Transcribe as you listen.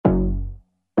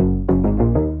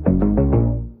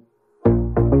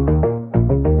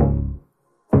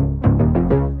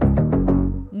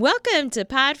Welcome to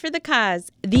Pod for the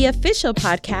Cause, the official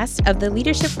podcast of the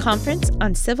Leadership Conference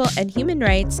on Civil and Human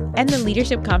Rights and the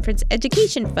Leadership Conference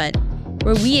Education Fund,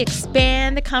 where we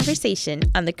expand the conversation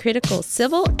on the critical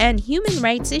civil and human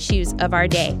rights issues of our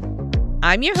day.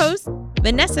 I'm your host,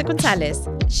 Vanessa Gonzalez,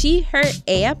 she, her,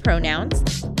 ella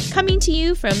pronouns, coming to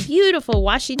you from beautiful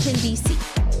Washington, D.C.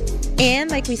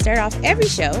 And like we start off every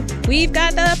show, we've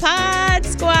got the Pod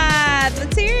Squad.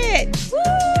 Let's hear it. Woo!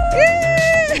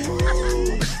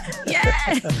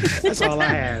 Yeah. That's all I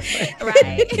have.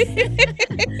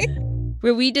 Right.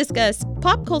 Where we discuss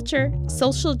pop culture,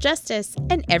 social justice,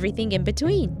 and everything in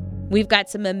between. We've got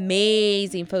some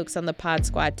amazing folks on the Pod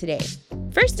Squad today.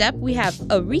 First up, we have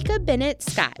Arekia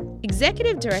Bennett-Scott,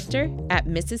 Executive Director at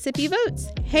Mississippi Votes.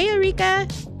 Hey,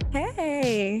 Arekia.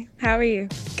 Hey, how are you?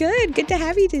 Good to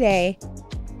have you today.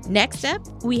 Next up,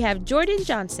 we have Jordan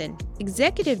Johnson,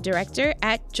 Executive Director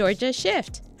at Georgia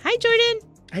Shift. Hi, Jordan.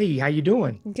 Hey, how you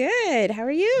doing? Good. How are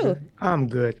you? I'm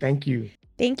good. Thank you.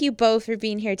 Thank you both for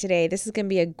being here today. This is going to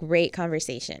be a great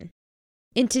conversation.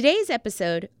 In today's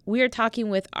episode, we are talking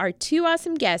with our two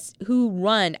awesome guests who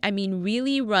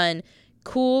really run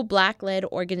cool Black-led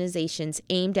organizations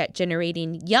aimed at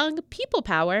generating young people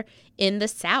power in the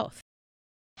South.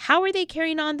 How are they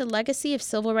carrying on the legacy of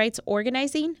civil rights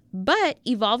organizing, but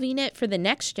evolving it for the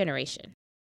next generation?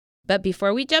 But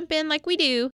before we jump in like we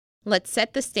do, let's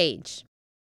set the stage.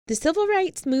 The civil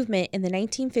rights movement in the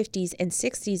 1950s and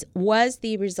 60s was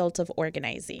the result of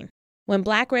organizing. When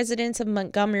Black residents of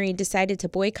Montgomery decided to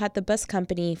boycott the bus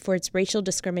company for its racial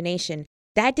discrimination,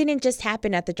 that didn't just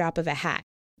happen at the drop of a hat.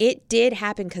 It did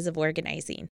happen because of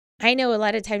organizing. I know a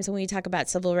lot of times when we talk about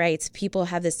civil rights, people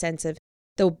have this sense of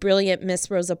the brilliant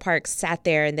Miss Rosa Parks sat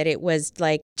there and that it was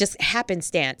like just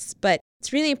happenstance. But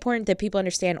it's really important that people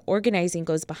understand organizing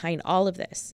goes behind all of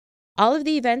this. All of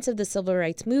the events of the civil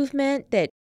rights movement that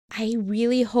I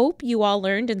really hope you all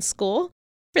learned in school,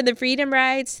 from the Freedom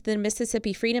Rides to the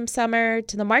Mississippi Freedom Summer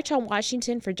to the March on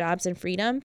Washington for Jobs and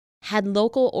Freedom, had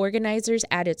local organizers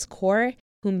at its core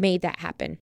who made that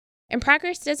happen. And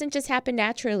progress doesn't just happen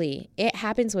naturally. It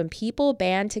happens when people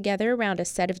band together around a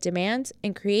set of demands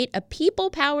and create a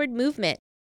people-powered movement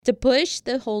to push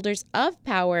the holders of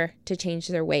power to change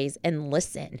their ways and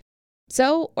listen.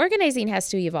 So organizing has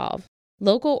to evolve.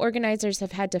 Local organizers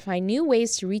have had to find new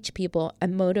ways to reach people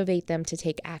and motivate them to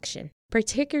take action,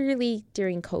 particularly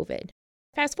during COVID.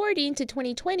 Fast forwarding to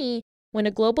 2020, when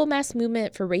a global mass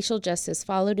movement for racial justice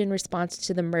followed in response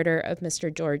to the murder of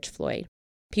Mr. George Floyd.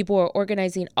 People were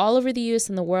organizing all over the U.S.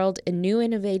 and the world in new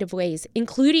innovative ways,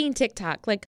 including TikTok.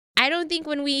 I don't think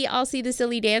when we all see the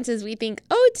silly dances, we think,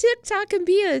 oh, TikTok can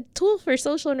be a tool for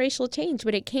social and racial change,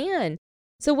 but it can.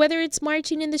 So whether it's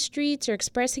marching in the streets or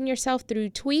expressing yourself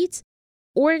through tweets,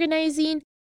 organizing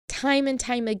time and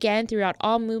time again throughout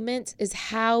all movements is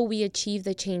how we achieve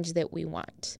the change that we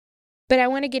want. But I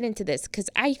want to get into this because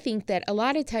I think that a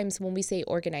lot of times when we say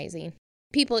organizing,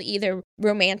 people either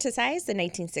romanticize the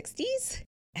 1960s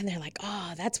and they're like,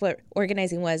 oh, that's what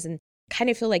organizing was, and kind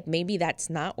of feel like maybe that's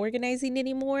not organizing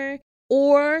anymore.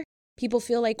 Or people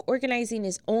feel like organizing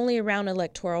is only around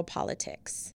electoral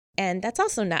politics. And that's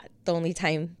also not the only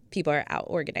time people are out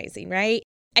organizing, right?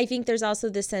 I think there's also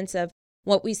this sense of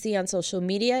what we see on social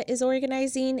media is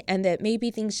organizing and that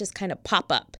maybe things just kind of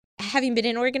pop up. Having been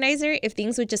an organizer, if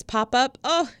things would just pop up,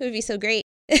 oh, it would be so great.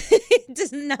 It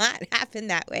does not happen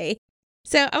that way.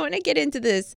 So I want to get into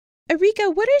this.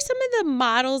 Arekia, what are some of the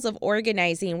models of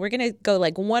organizing? We're going to go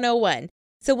like 101.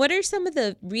 So what are some of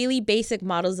the really basic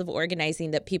models of organizing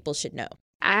that people should know?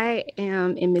 I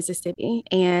am in Mississippi,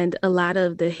 and a lot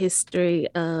of the history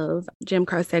of Jim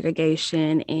Crow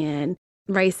segregation and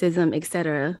racism, et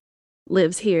cetera,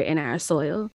 lives here in our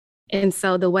soil. And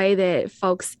so the way that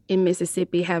folks in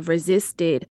Mississippi have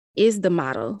resisted is the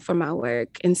model for my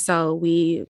work. And so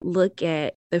we look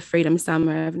at the Freedom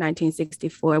Summer of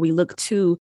 1964. We look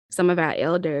to some of our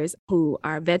elders who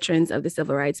are veterans of the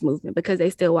civil rights movement because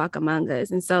they still walk among us.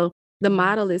 And so the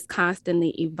model is constantly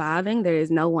evolving. There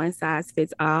is no one size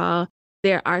fits all.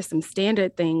 There are some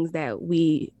standard things that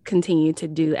we continue to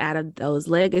do out of those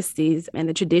legacies and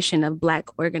the tradition of Black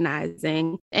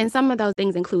organizing. And some of those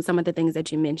things include some of the things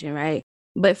that you mentioned, right?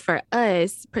 But for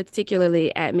us,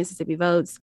 particularly at Mississippi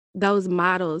Votes, those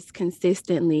models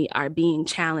consistently are being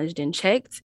challenged and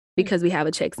checked because we have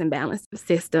a checks and balance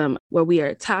system where we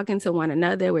are talking to one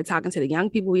another. We're talking to the young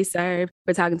people we serve.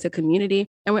 We're talking to community.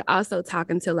 And we're also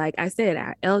talking to, like I said,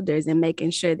 our elders and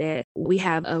making sure that we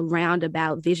have a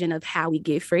roundabout vision of how we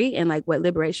get free and like what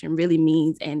liberation really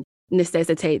means and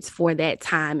necessitates for that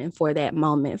time and for that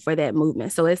moment, for that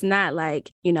movement. So it's not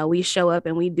like, we show up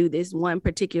and we do this one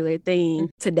particular thing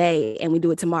today and we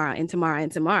do it tomorrow and tomorrow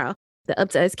and tomorrow. The Up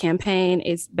to Us campaign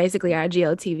is basically our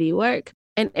GOTV work.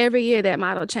 And every year that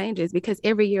model changes because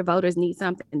every year voters need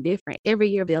something different. Every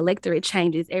year the electorate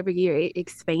changes. Every year it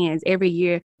expands. Every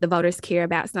year the voters care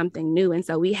about something new. And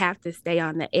so we have to stay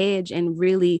on the edge and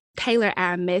really tailor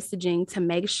our messaging to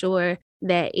make sure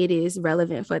that it is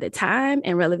relevant for the time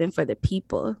and relevant for the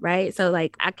people, right? So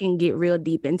like I can get real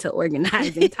deep into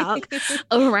organizing talk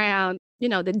around,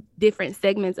 the different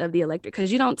segments of the electorate,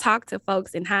 because you don't talk to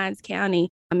folks in Hinds County,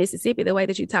 Mississippi, the way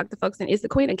that you talk to folks in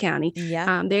Issaquah County.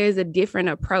 Yeah. There's a different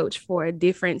approach for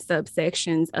different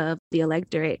subsections of the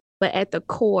electorate. But at the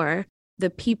core, the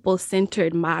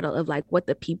people-centered model of like what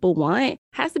the people want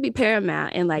has to be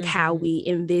paramount in like how we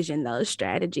envision those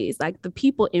strategies. Like the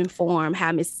people inform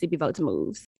how Mississippi Votes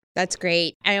moves. That's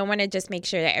great. I want to just make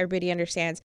sure that everybody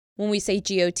understands when we say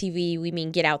GOTV, we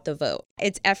mean get out the vote.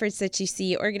 It's efforts that you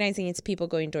see organizing. It's people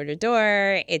going door to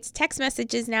door. It's text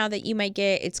messages now that you might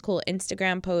get. It's cool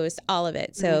Instagram posts, all of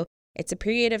it. So it's a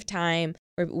period of time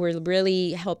where we're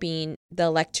really helping the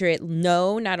electorate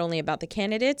know not only about the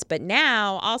candidates, but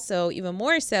now also even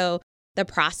more so the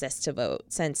process to vote,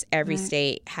 since every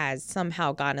state has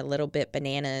somehow gone a little bit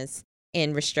bananas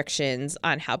in restrictions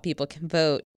on how people can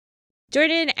vote.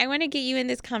 Jordan, I want to get you in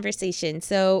this conversation.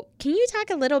 So can you talk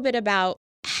a little bit about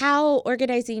how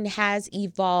organizing has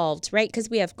evolved, right? Because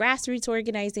we have grassroots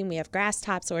organizing, we have grass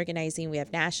tops organizing, we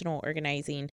have national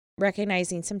organizing,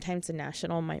 recognizing sometimes the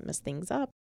national might mess things up.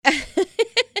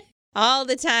 All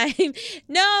the time.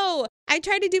 No, I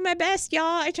try to do my best, y'all.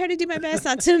 I try to do my best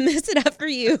not to mess it up for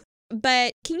you.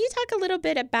 But can you talk a little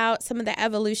bit about some of the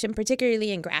evolution,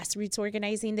 particularly in grassroots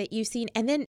organizing that you've seen? And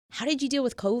then how did you deal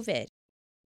with COVID?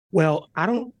 Well, I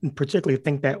don't particularly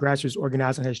think that grassroots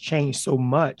organizing has changed so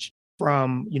much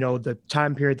from, the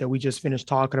time period that we just finished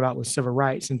talking about with civil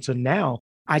rights until now.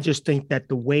 I just think that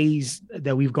the ways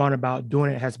that we've gone about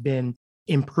doing it has been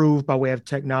improved by way of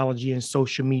technology and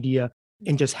social media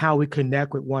and just how we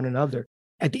connect with one another.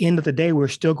 At the end of the day, we're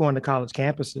still going to college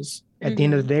campuses. At the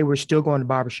end of the day, we're still going to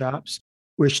barbershops.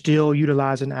 We're still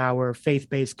utilizing our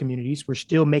faith-based communities. We're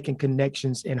still making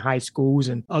connections in high schools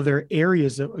and other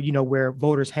areas, where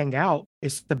voters hang out.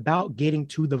 It's about getting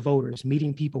to the voters,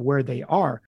 meeting people where they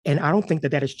are. And I don't think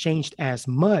that has changed as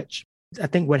much. I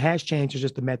think what has changed is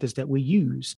just the methods that we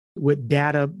use, with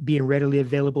data being readily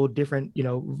available, different,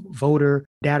 voter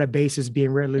databases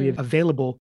being readily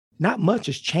available. Not much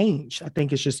has changed. I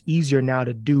think it's just easier now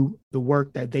to do the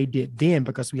work that they did then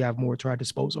because we have more to our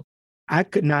disposal. I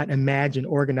could not imagine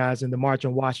organizing the March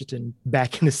on Washington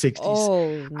back in the 60s.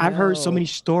 Oh, no. I've heard so many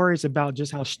stories about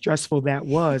just how stressful that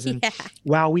was. And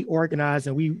while we organized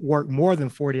and we worked more than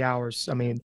 40 hours, I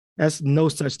mean, that's no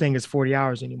such thing as 40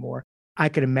 hours anymore. I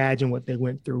could imagine what they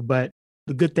went through. But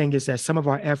the good thing is that some of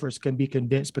our efforts can be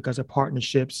condensed because of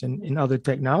partnerships and other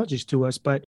technologies to us.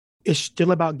 But it's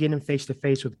still about getting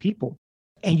face-to-face with people.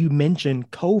 And you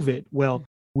mentioned COVID. Well,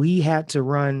 we had to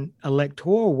run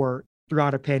electoral work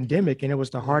throughout a pandemic, and it was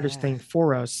the hardest thing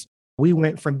for us. We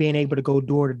went from being able to go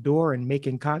door to door and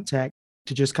making contact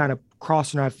to just kind of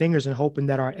crossing our fingers and hoping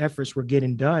that our efforts were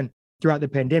getting done. Throughout the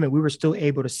pandemic, we were still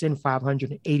able to send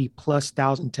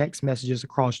 580,000+ text messages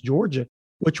across Georgia,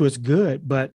 which was good.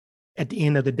 But at the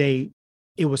end of the day,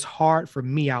 it was hard for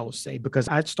me, I would say, because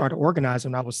I started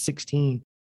organizing when I was 16,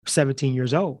 17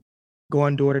 years old,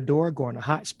 going door to door, going to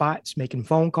hot spots, making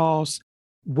phone calls.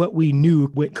 What we knew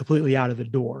went completely out of the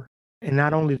door. And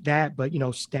not only that, but,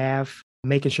 staff,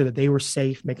 making sure that they were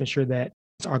safe, making sure that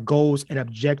our goals and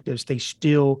objectives, they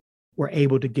still were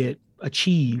able to get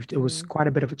achieved. It was quite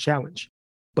a bit of a challenge.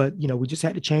 But, we just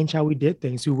had to change how we did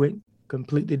things. We went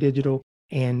completely digital,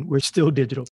 and we're still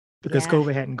digital because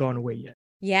COVID hadn't gone away yet.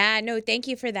 Yeah, no, thank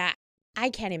you for that. I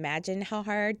can't imagine how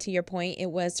hard, to your point, it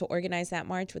was to organize that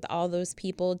march with all those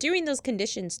people during those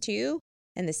conditions too.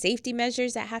 And the safety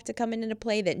measures that have to come into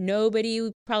play that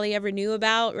nobody probably ever knew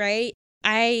about, right?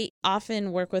 I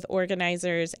often work with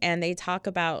organizers and they talk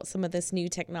about some of this new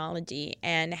technology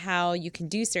and how you can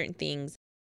do certain things.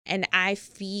 And I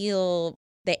feel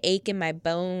the ache in my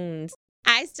bones.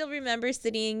 I still remember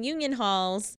sitting in union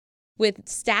halls with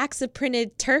stacks of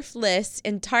printed turf lists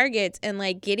and targets and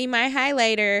like getting my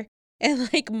highlighter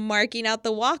and like marking out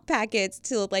the walk packets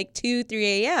till like 2, 3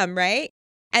 a.m., right?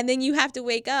 And then you have to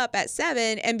wake up at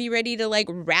 7 and be ready to like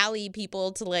rally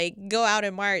people to like go out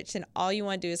and march. And all you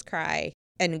want to do is cry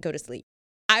and go to sleep.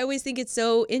 I always think it's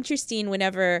so interesting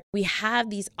whenever we have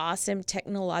these awesome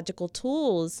technological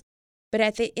tools But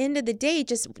at the end of the day,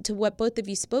 just to what both of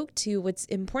you spoke to, what's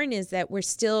important is that we're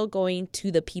still going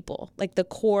to the people. Like the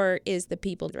core is the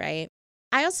people, right?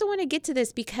 I also want to get to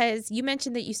this because you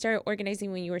mentioned that you started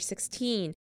organizing when you were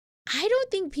 16. I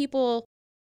don't think people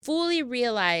fully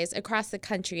realize across the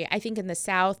country. I think in the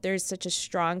South, there's such a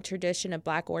strong tradition of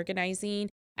Black organizing.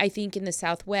 I think in the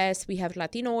Southwest, we have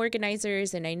Latino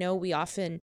organizers, and I know we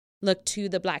often look to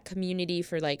the Black community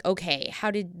for like, okay,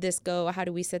 how did this go? How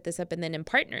do we set this up? And then in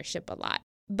partnership a lot.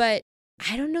 But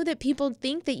I don't know that people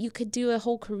think that you could do a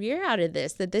whole career out of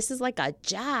this, that this is like a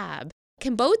job.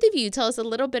 Can both of you tell us a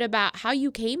little bit about how you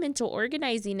came into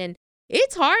organizing? And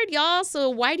it's hard, y'all, so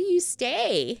why do you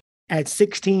stay? At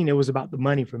 16, it was about the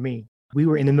money for me. We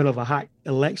were in the middle of a hot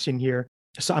election here.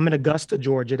 So I'm in Augusta,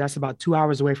 Georgia. That's about 2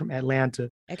 hours away from Atlanta.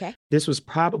 Okay. This was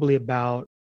probably about,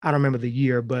 I don't remember the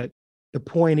year, but the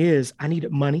point is I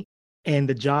needed money. And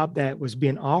the job that was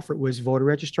being offered was voter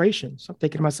registration. So I'm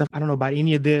thinking to myself, I don't know about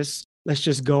any of this. Let's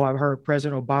just go. I've heard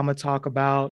President Obama talk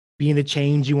about being the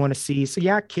change you want to see. So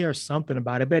yeah, I care something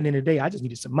about it. But at the end of the day, I just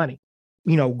needed some money.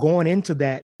 You know, going into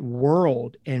that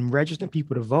world and registering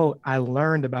people to vote, I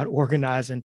learned about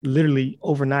organizing literally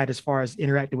overnight as far as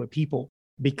interacting with people.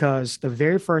 Because the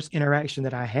very first interaction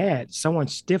that I had, someone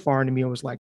stiff-armed me and was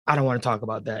like, I don't want to talk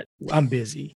about that. I'm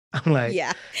busy. I'm like,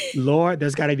 Yeah. Lord,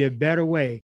 there's got to be a better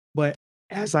way. But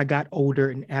as I got older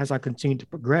and as I continued to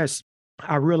progress,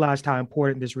 I realized how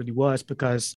important this really was,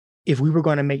 because if we were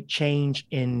going to make change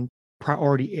in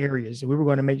priority areas, if we were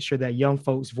going to make sure that young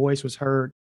folks' voice was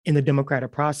heard in the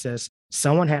democratic process,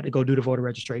 someone had to go do the voter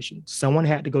registration. Someone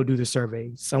had to go do the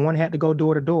survey. Someone had to go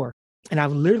door to door. And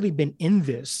I've literally been in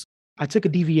this. I took a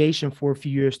deviation for a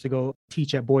few years to go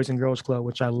teach at Boys and Girls Club,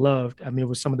 which I loved. I mean, it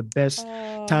was some of the best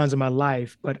times of my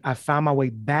life, but I found my way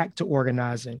back to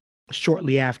organizing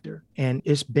shortly after. And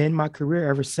it's been my career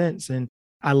ever since. And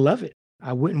I love it.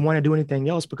 I wouldn't want to do anything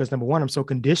else because, number one, I'm so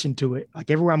conditioned to it.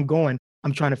 Like everywhere I'm going,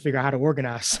 I'm trying to figure out how to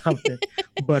organize something.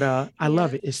 But I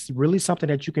love it. It's really something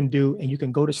that you can do, and you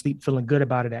can go to sleep feeling good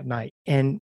about it at night.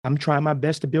 And I'm trying my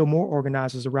best to build more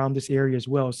organizers around this area as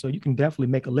well. So you can definitely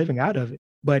make a living out of it.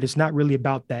 But it's not really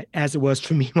about that as it was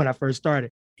for me when I first started.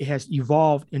 It has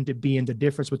evolved into being the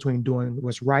difference between doing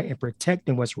what's right and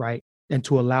protecting what's right and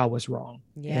to allow what's wrong.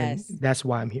 Yes. And that's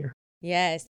why I'm here.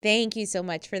 Yes. Thank you so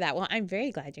much for that. Well, I'm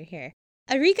very glad you're here.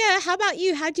 Arekia, how about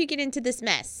you? How'd you get into this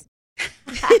mess?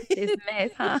 This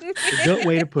mess, huh? A good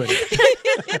way to put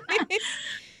it.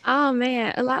 Oh,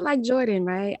 man. A lot like Jordan,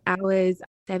 right? I was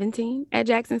 17 at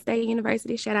Jackson State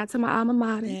University. Shout out to my alma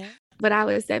mater. Yeah. But I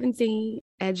was 17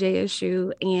 at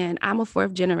JSU, and I'm a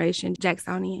fourth generation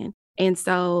Jacksonian. And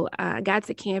so I got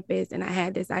to campus and I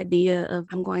had this idea of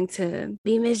I'm going to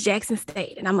be Miss Jackson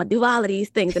State and I'm going to do all of these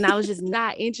things. And I was just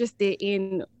not interested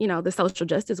in, the social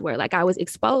justice work. Like I was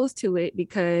exposed to it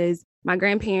because my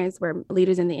grandparents were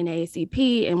leaders in the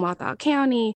NAACP in Walthall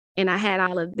County. And I had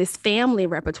all of this family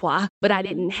repertoire, but I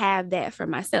didn't have that for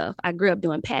myself. I grew up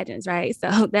doing pageants, right?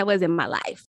 So that wasn't my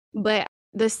life. But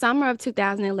the summer of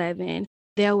 2011,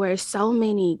 there were so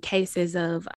many cases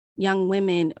of young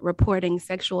women reporting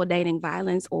sexual dating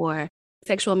violence or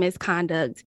sexual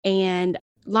misconduct. And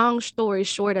long story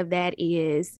short of that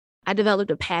is I developed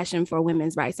a passion for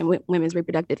women's rights and women's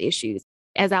reproductive issues.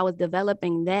 As I was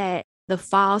developing that, the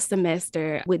fall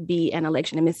semester would be an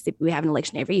election in Mississippi. We have an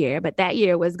election every year, but that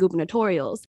year was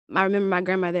gubernatorials. I remember my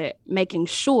grandmother making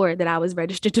sure that I was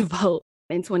registered to vote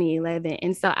in 2011.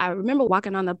 And so I remember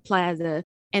walking on the plaza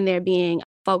and there being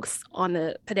folks on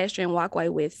the pedestrian walkway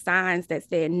with signs that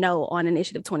said no on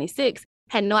Initiative 26.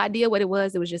 Had no idea what it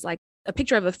was. It was just like a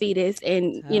picture of a fetus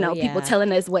and, people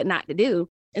telling us what not to do.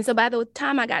 And so by the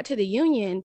time I got to the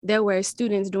union, there were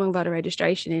students doing voter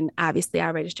registration. And obviously I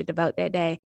registered to vote that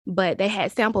day. But they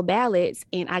had sample ballots,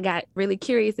 and I got really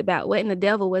curious about what in the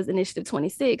devil was Initiative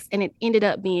 26, and it ended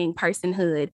up being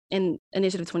personhood. And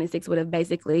Initiative 26 would have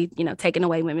basically, taken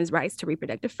away women's rights to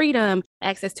reproductive freedom,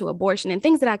 access to abortion, and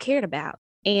things that I cared about.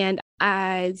 And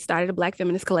I started a Black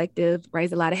feminist collective,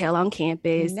 raised a lot of hell on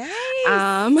campus.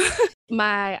 Nice.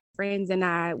 My friends and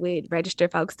I would register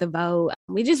folks to vote.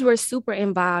 We just were super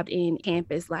involved in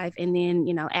campus life. And then,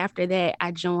 after that,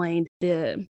 I joined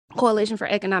the Coalition for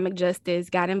Economic Justice,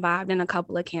 got involved in a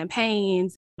couple of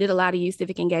campaigns, did a lot of youth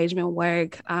civic engagement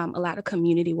work, a lot of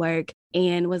community work,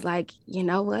 and was like, you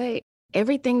know what?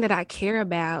 Everything that I care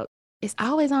about is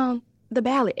always on the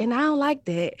ballot, and I don't like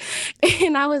that.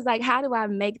 And I was like, how do I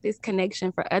make this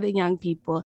connection for other young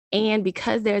people? And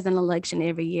because there's an election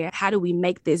every year, how do we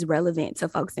make this relevant to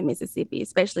folks in Mississippi,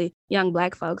 especially young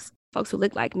Black folks who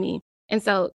look like me? And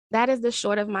so that is the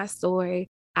short of my story.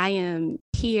 I am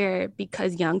here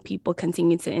because young people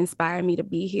continue to inspire me to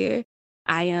be here.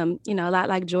 I am, a lot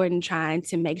like Jordan, trying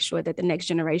to make sure that the next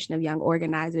generation of young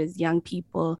organizers, young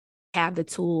people, have the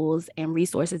tools and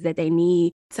resources that they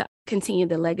need to continue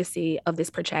the legacy of this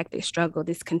protracted struggle,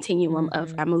 this continuum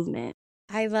of our movement.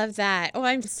 I love that. Oh,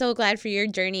 I'm so glad for your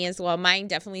journey as well. Mine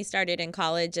definitely started in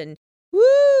college, and woo,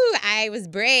 I was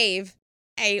brave.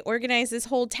 I organized this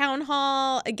whole town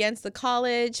hall against the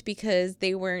college because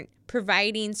they weren't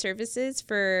providing services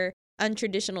for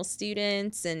untraditional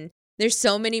students. And there's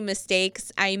so many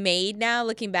mistakes I made now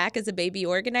looking back as a baby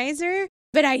organizer,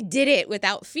 but I did it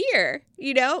without fear.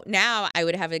 Now I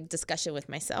would have a discussion with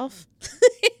myself.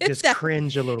 Just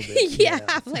cringe a little bit. Yeah,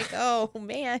 I'm like, oh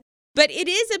man. But it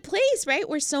is a place, right,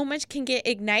 where so much can get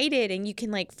ignited and you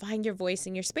can find your voice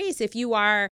in your space if you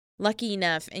are lucky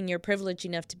enough and you're privileged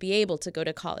enough to be able to go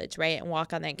to college, right, and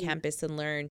walk on that campus and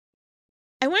learn.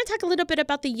 I want to talk a little bit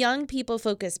about the young people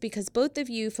focus, because both of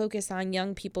you focus on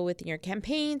young people within your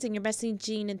campaigns and your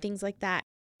messaging and things like that.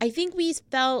 I think we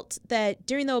felt that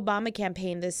during the Obama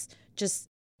campaign, this just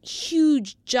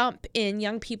huge jump in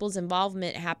young people's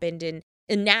involvement happened and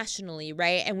nationally,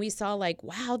 right? And we saw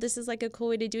wow, this is a cool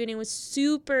way to do it. And it was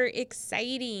super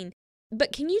exciting.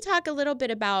 But can you talk a little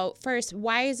bit about, first,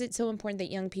 why is it so important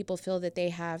that young people feel that they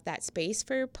have that space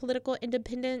for political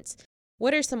independence?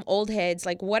 What are some old heads?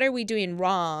 What are we doing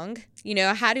wrong?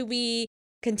 How do we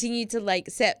continue to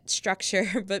set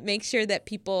structure, but make sure that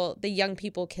the young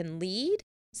people can lead?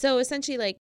 So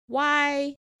essentially,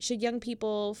 why should young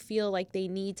people feel like they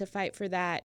need to fight for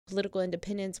that political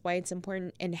independence, why it's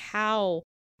important, and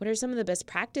what are some of the best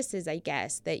practices, I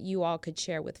guess, that you all could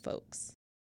share with folks?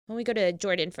 When we go to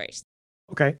Jordan first.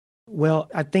 Okay. Well,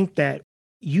 I think that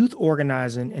youth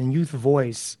organizing and youth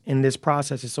voice in this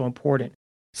process is so important,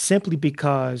 simply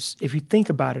because if you think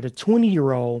about it, a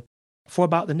 20-year-old for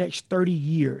about the next 30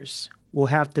 years will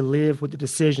have to live with the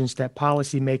decisions that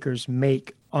policymakers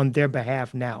make on their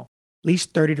behalf now. At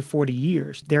least 30 to 40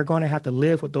 years, they're going to have to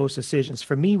live with those decisions.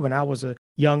 For me, when I was a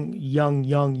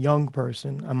young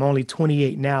person, I'm only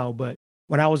 28 now, but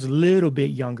when I was a little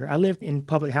bit younger, I lived in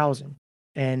public housing.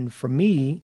 And for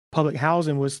me, public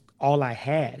housing was all I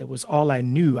had. It was all I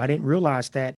knew. I didn't realize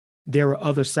that there were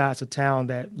other sides of town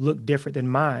that looked different than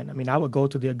mine. I mean, I would go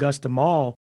to the Augusta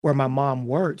Mall where my mom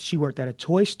worked. She worked at a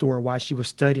toy store while she was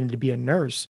studying to be a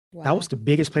nurse. Wow. That was the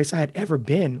biggest place I had ever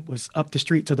been, was up the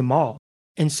street to the mall.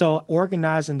 And so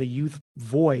organizing the youth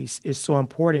voice is so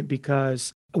important,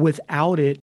 because without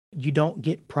it, you don't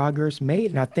get progress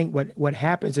made. And I think what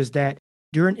happens is that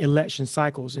during election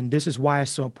cycles, and this is why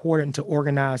it's so important to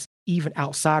organize even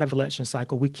outside of election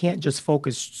cycle, we can't just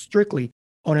focus strictly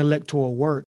on electoral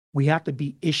work. We have to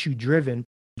be issue driven.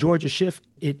 Georgia Shift,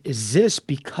 it exists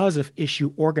because of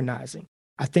issue organizing.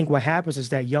 I think what happens is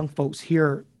that young folks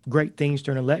hear great things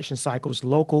during election cycles,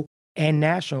 local and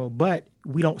national, but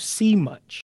we don't see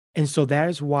much. And so that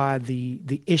is why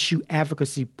the issue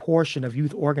advocacy portion of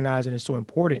youth organizing is so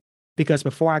important. Because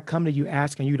before I come to you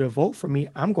asking you to vote for me,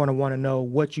 I'm going to want to know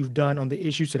what you've done on the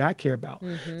issues that I care about.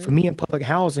 For me in public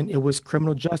housing, it was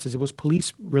criminal justice. It was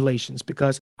police relations,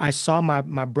 because I saw my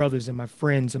brothers and my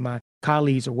friends and my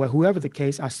colleagues, or whoever the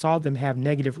case, I saw them have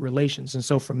negative relations. And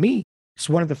so for me, it's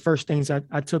one of the first things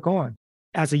I took on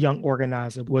as a young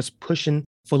organizer, was pushing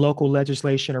for local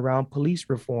legislation around police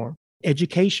reform.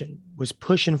 Education, was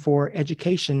pushing for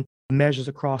education measures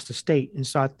across the state. And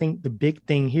so I think the big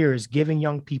thing here is giving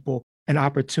young people an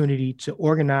opportunity to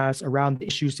organize around the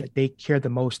issues that they care the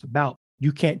most about.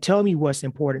 You can't tell me what's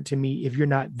important to me if you're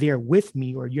not there with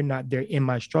me, or you're not there in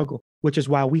my struggle, which is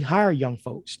why we hire young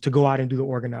folks to go out and do the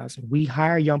organizing. We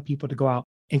hire young people to go out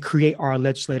and create our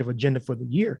legislative agenda for the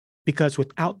year, because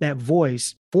without that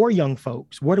voice for young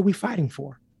folks, what are we fighting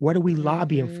for? What are we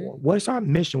lobbying for? What is our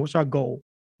mission? What's our goal?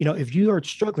 If you are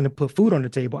struggling to put food on the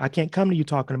table, I can't come to you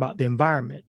talking about the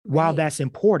environment. While that's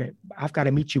important, I've got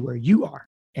to meet you where you are.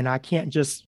 And I can't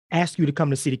just ask you to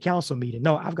come to city council meeting.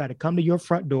 No, I've got to come to your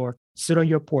front door, sit on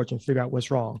your porch, and figure out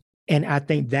what's wrong. And I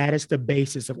think that is the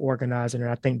basis of organizing. And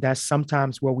I think that's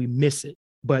sometimes where we miss it.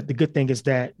 But the good thing is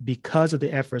that because of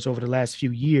the efforts over the last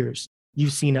few years,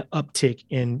 you've seen an uptick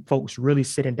in folks really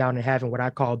sitting down and having what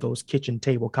I call those kitchen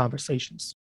table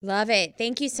conversations. Love it.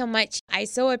 Thank you so much. I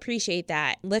so appreciate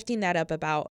that. Lifting that up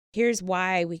about here's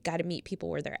why we got to meet people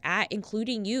where they're at,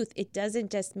 including youth. It doesn't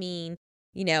just mean,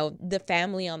 the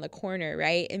family on the corner,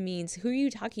 right? It means who are you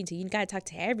talking to? You got to talk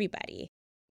to everybody.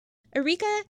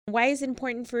 Arekia, why is it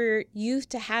important for youth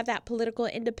to have that political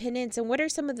independence? And what are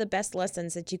some of the best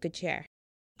lessons that you could share?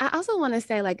 I also want to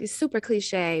say, it's super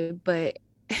cliche, but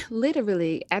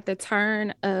literally at the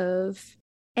turn of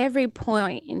every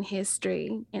point in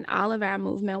history, in all of our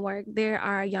movement work, there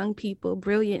are young people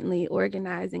brilliantly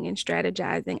organizing and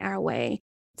strategizing our way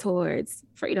towards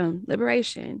freedom,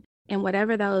 liberation, and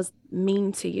whatever those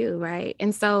mean to you, right?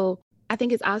 And so I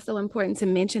think it's also important to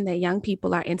mention that young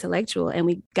people are intellectual, and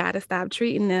we got to stop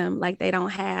treating them like they don't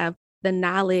have the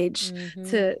knowledge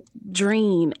to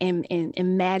dream and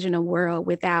imagine a world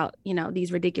without,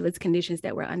 these ridiculous conditions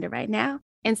that we're under right now.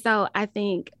 And so I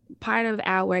think part of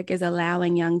our work is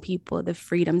allowing young people the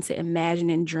freedom to imagine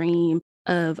and dream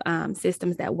of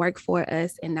systems that work for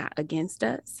us and not against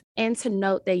us. And to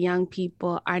note that young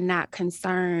people are not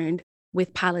concerned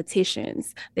with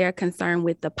politicians. They're concerned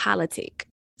with the politic.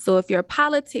 So if your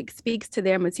politic speaks to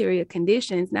their material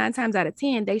conditions, 9 times out of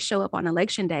 10, they show up on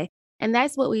election day. And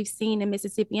that's what we've seen in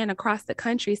Mississippi and across the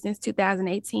country since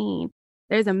 2018.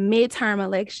 There's a midterm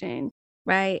election,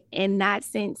 right? And not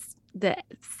since the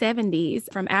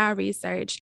 70s, from our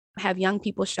research, have young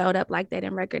people showed up like that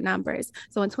in record numbers.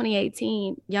 So in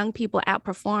 2018, young people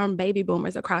outperformed baby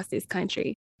boomers across this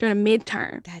country during a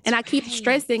midterm. And I keep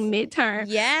stressing midterm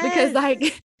because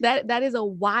that is a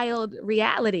wild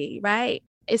reality, right?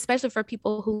 Especially for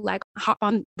people who hop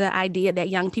on the idea that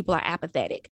young people are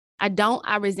apathetic.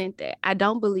 I resent that. I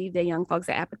don't believe that young folks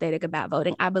are apathetic about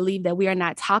voting. I believe that we are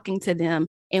not talking to them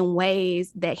in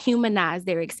ways that humanize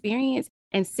their experience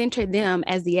and center them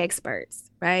as the experts,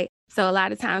 right? So a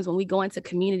lot of times when we go into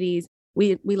communities,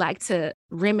 we like to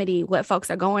remedy what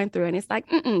folks are going through. And it's like,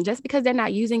 just because they're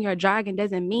not using your jargon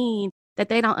doesn't mean that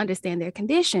they don't understand their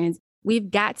conditions.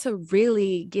 We've got to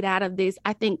really get out of this.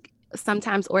 I think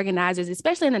sometimes organizers,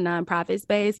 especially in the nonprofit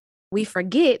space, we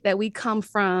forget that we come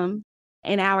from,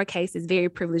 in our case, is very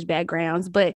privileged backgrounds.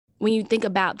 But when you think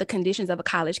about the conditions of a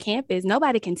college campus,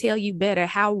 nobody can tell you better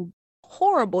how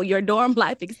horrible your dorm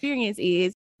life experience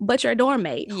is, but your dorm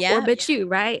mate or but you,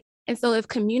 right? And so if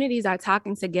communities are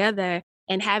talking together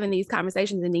and having these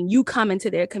conversations, and then you come into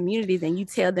their communities and you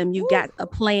tell them you got a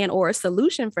plan or a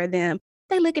solution for them,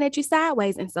 they're looking at you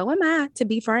sideways. And so am I, to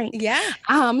be frank.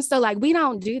 So we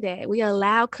don't do that. We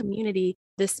allow community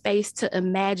the space to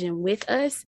imagine with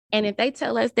us. And if they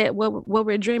tell us that what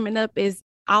we're dreaming up is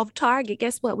off target,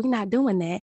 guess what? We're not doing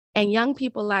that. And young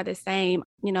people are the same.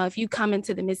 If you come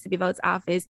into the Mississippi Votes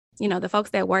office, the folks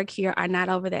that work here are not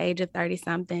over the age of 30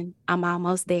 something. I'm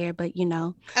almost there, but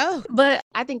But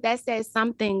I think that says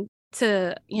something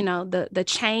to, the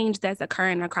change that's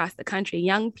occurring across the country.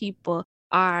 Young people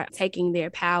are taking their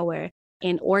power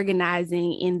and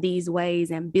organizing in these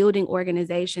ways and building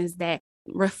organizations that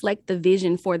reflect the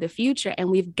vision for the future. And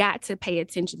we've got to pay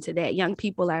attention to that. Young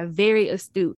people are very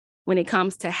astute when it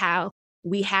comes to how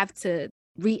we have to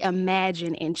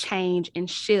reimagine and change and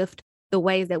shift the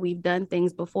ways that we've done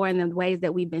things before and the ways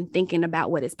that we've been thinking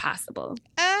about what is possible.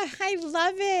 I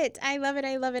love it. I love it.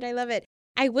 I love it. I love it.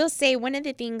 I will say one of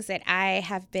the things that I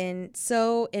have been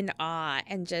so in awe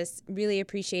and just really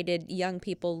appreciated young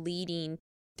people leading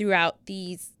throughout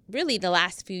these, really the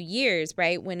last few years,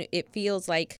 right? When it feels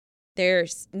like they're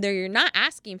not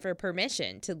asking for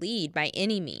permission to lead by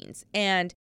any means.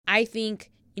 And I think,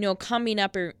 coming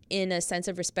up in a sense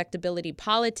of respectability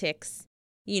politics,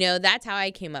 that's how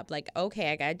I came up. Like,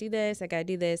 okay, I got to do this. I got to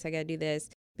do this. I got to do this.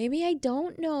 Maybe I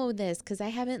don't know this because I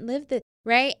haven't lived it,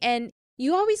 right? And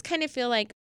you always kind of feel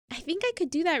like, I think I could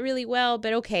do that really well,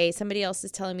 but okay, somebody else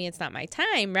is telling me it's not my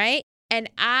time, right? And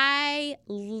I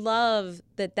love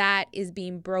that is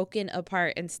being broken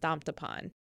apart and stomped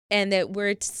upon. And that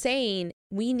we're saying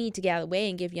we need to get out of the way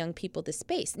and give young people the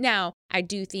space. Now, I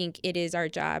do think it is our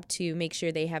job to make sure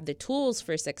they have the tools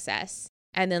for success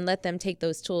and then let them take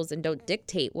those tools and don't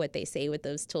dictate what they say with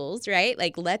those tools, right?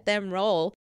 Like let them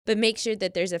roll, but make sure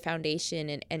that there's a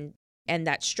foundation and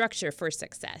that structure for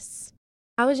success.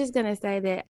 I was just going to say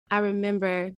that I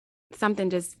remember something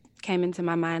just came into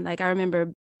my mind. Like I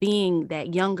remember being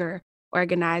that younger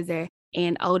organizer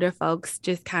and older folks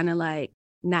just kind of like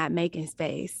not making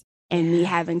space and me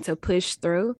having to push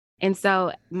through. And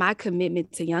so my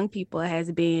commitment to young people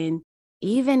has been,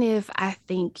 even if I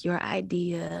think your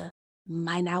idea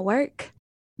might not work,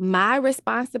 my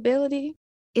responsibility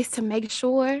is to make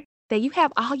sure that you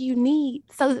have all you need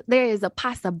so there is a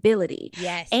possibility.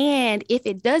 Yes. And if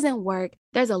it doesn't work,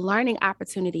 there's a learning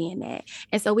opportunity in that.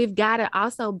 And so we've got to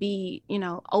also be,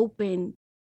 open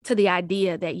to the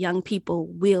idea that young people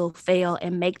will fail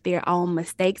and make their own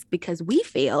mistakes because we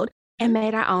failed and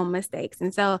made our own mistakes.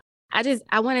 And so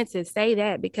I wanted to say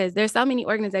that because there's so many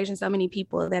organizations, so many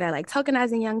people that are like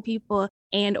tokenizing young people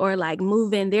and or like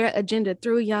moving their agenda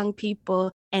through young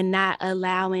people and not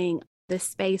allowing the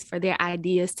space for their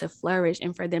ideas to flourish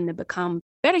and for them to become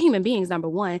better human beings, number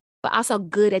one, but also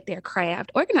good at their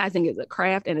craft. Organizing is a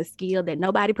craft and a skill that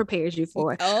nobody prepares you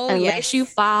for unless you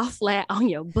fall flat on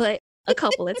your butt a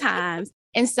couple of times.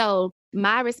 And so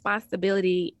my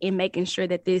responsibility in making sure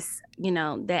that this,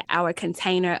 that our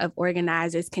container of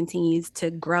organizers continues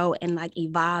to grow and like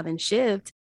evolve and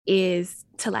shift is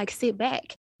to like sit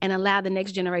back and allow the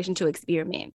next generation to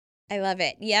experiment. I love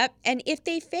it. Yep. And if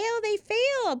they fail, they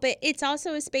fail. But it's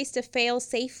also a space to fail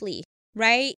safely,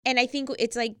 right? And I think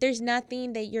it's like there's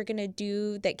nothing that you're going to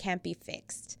do that can't be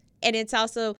fixed. And it's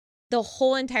also the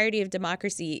whole entirety of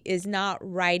democracy is not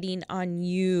riding on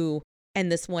you and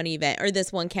this one event or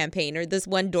this one campaign or this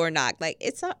one door knock. Like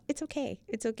it's okay.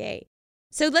 It's okay.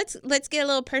 So let's get a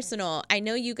little personal. I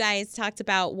know you guys talked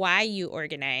about why you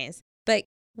organize, but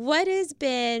what has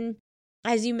been,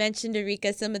 as you mentioned,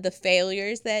 Arekia, some of the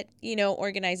failures that,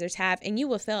 organizers have, and you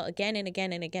will fail again and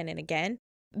again and again and again.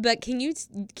 But can you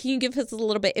give us a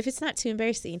little bit, if it's not too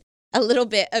embarrassing, a little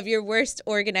bit of your worst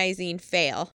organizing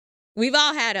fail? We've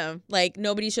all had them. Like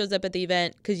nobody shows up at the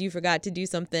event because you forgot to do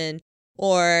something,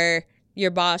 or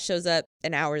your boss shows up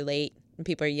an hour late and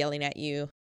people are yelling at you.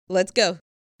 Let's go.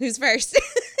 Who's first?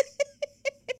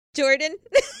 Jordan?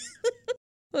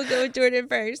 We'll go with Jordan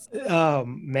first. Oh,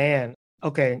 man.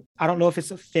 Okay. I don't know if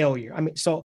it's a failure.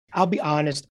 So I'll be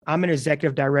honest. I'm an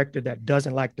executive director that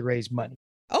doesn't like to raise money.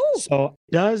 Oh. So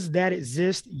does that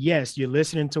exist? Yes. You're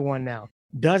listening to one now.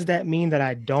 Does that mean that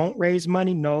I don't raise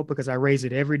money? No, because I raise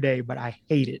it every day, but I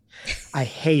hate it. I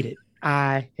hate it.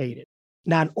 I hate it.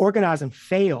 Now, an organizing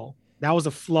fail, that was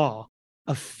a flaw.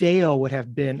 A fail would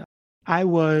have been, I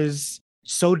was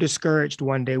so discouraged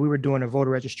one day. We were doing a voter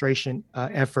registration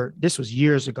effort. This was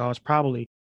years ago. I was probably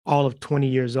all of 20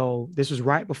 years old. This was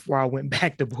right before I went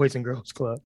back to Boys and Girls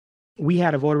Club. We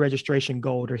had a voter registration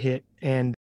goal to hit,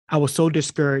 and I was so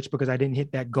discouraged because I didn't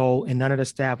hit that goal, and none of the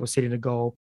staff was hitting the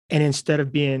goal. And instead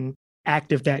of being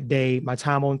active that day, my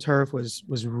time on turf was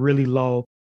really low.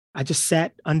 I just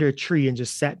sat under a tree and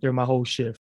just sat there my whole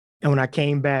shift. And when I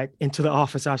came back into the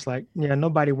office, I was like, yeah,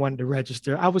 nobody wanted to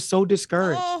register. I was so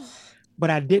discouraged. But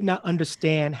I did not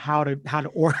understand how to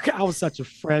organize. I was such a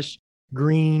fresh,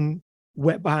 green,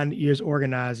 wet behind the ears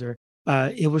organizer.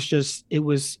 It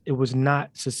was not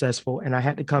successful. And I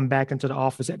had to come back into the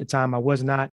office at the time. I was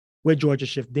not with Georgia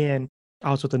Shift then. I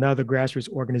was with another grassroots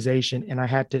organization, and I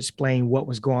had to explain what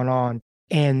was going on.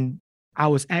 And I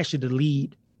was actually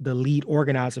the lead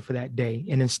organizer for that day.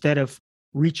 And instead of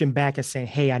reaching back and saying,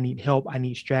 hey, I need help, I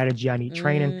need strategy, I need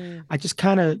training, I just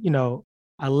kind of,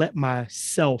 I let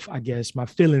myself, I guess, my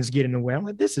feelings get in the way. I'm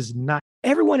like, this is not,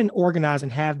 everyone in organizing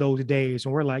have those days.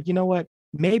 And we're like, you know what?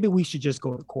 Maybe we should just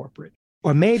go to corporate,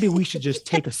 or maybe we should just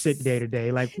take a sick day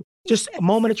today. Like just a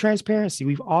moment of transparency.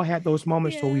 We've all had those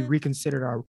moments where we reconsidered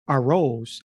our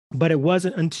roles, but it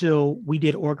wasn't until we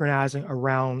did organizing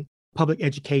around public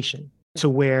education to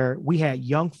where we had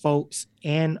young folks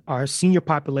and our senior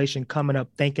population coming up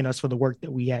thanking us for the work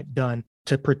that we had done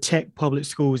to protect public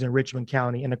schools in Richmond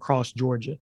County and across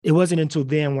Georgia. It wasn't until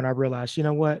then when I realized, you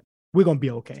know what, we're going to be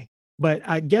okay. But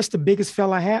I guess the biggest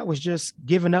fail I had was just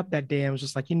giving up that day. I was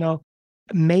just like,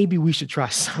 maybe we should try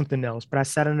something else. But I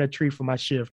sat under a tree for my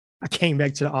shift. I came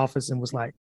back to the office and was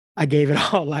like, I gave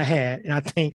it all I had. And I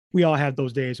think we all have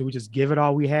those days where we just give it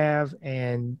all we have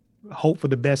and hope for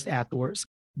the best afterwards.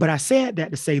 But I said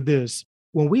that to say this: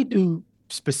 when we do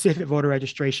specific voter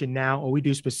registration now, or we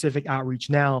do specific outreach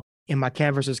now, and my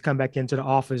canvassers come back into the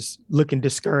office looking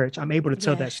discouraged, I'm able to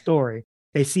tell that story.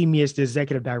 They see me as the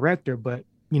executive director, but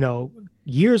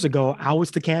years ago, I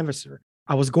was the canvasser.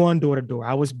 I was going door to door.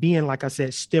 I was being, like I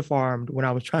said, stiff-armed when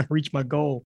I was trying to reach my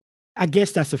goal. I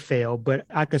guess that's a fail, but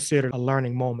I consider it a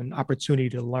learning moment, opportunity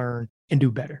to learn and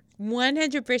do better.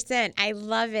 100%. I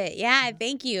love it. Yeah,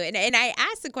 thank you. And I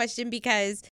asked the question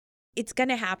because it's going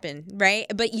to happen, right?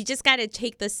 But you just got to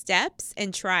take the steps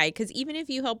and try. Because even if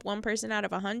you help one person out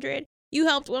of 100, you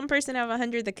helped one person out of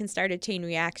 100 that can start a chain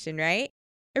reaction, right?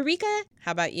 Arekia,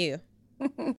 how about you?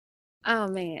 Oh,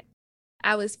 man.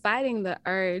 I was fighting the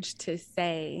urge to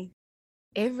say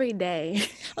every day.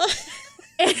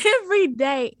 Every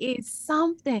day is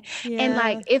something. Yeah. And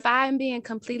like, if I'm being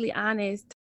completely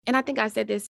honest, and I think I said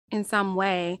this in some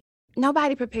way,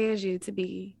 nobody prepares you to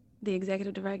be the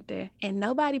executive director, and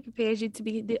nobody prepares you to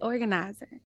be the organizer.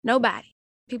 Nobody.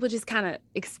 People just kind of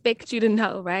expect you to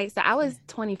know, right? So I was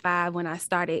 25 when I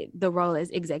started the role as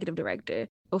executive director.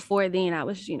 Before then, I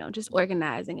was, just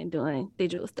organizing and doing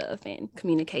digital stuff and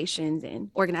communications and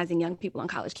organizing young people on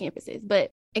college campuses. But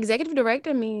executive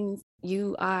director means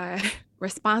you are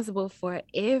responsible for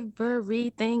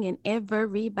everything and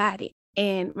everybody.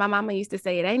 And my mama used to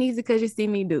say, it ain't easy because you see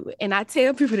me do it. And I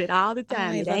tell people that all the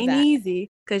time. It ain't easy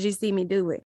because you see me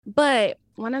do it. But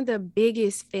one of the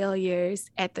biggest failures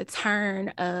at the turn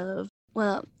of,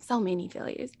 well, so many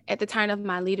failures at the turn of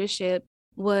my leadership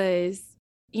was,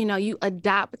 you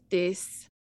adopt this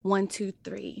 1, 2,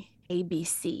 3,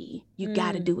 ABC. You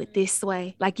got to do it this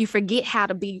way. Like you forget how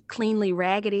to be cleanly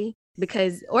raggedy,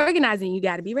 because organizing, you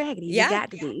got to be raggedy. You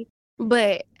got to be.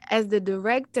 But as the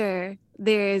director,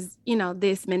 there's,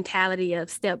 this mentality of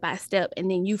step by step,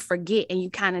 and then you forget and you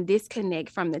kind of disconnect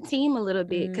from the team a little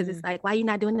bit, because it's like, why are you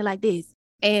not doing it like this?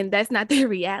 And that's not the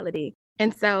reality.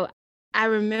 And so I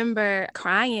remember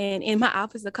crying in my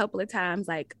office a couple of times,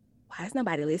 like, why is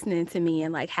nobody listening to me?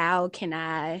 And like, how can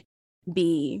I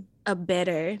be a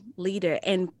better leader?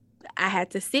 And I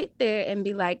had to sit there and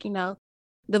be like,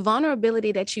 the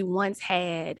vulnerability that you once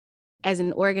had as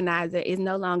an organizer is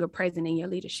no longer present in your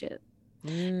leadership.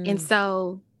 And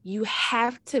so you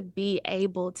have to be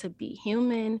able to be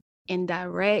human and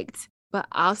direct, but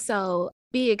also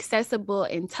be accessible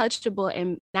and touchable,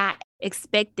 and not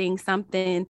expecting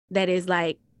something that is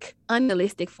like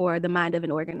unrealistic for the mind of an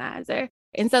organizer.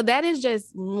 And so that is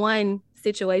just one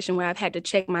situation where I've had to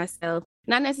check myself,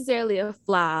 not necessarily a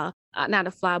flaw, not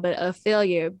a flaw, but a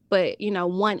failure. But,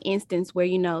 one instance where,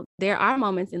 there are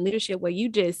moments in leadership where you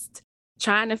just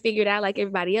trying to figure it out like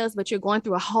everybody else, but you're going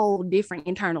through a whole different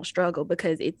internal struggle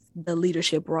because it's the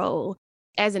leadership role.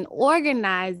 As an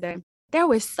organizer, there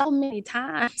were so many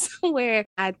times where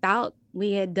I thought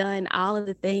we had done all of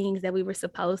the things that we were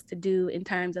supposed to do in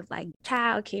terms of like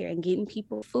childcare and getting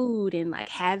people food and like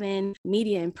having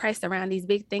media and press around these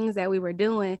big things that we were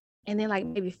doing. And then like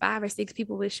maybe 5 or 6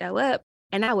 people would show up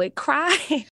and I would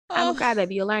cry. I'm glad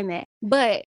that you'll learn that.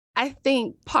 But I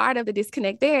think part of the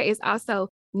disconnect there is also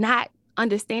not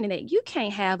understanding that you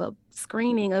can't have a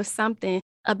screening of something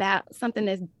about something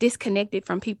that's disconnected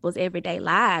from people's everyday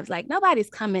lives. Like nobody's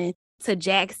coming to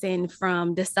Jackson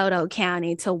from DeSoto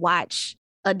County to watch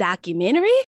a documentary.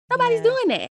 Nobody's doing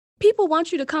that. People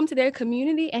want you to come to their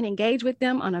community and engage with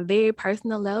them on a very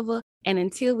personal level. And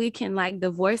until we can like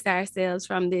divorce ourselves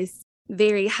from this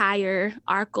very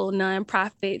hierarchical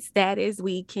nonprofit status,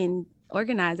 we can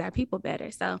organize our people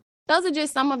better. So those are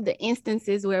just some of the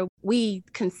instances where we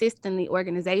consistently,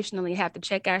 organizationally have to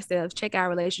check ourselves, check our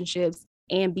relationships,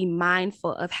 and be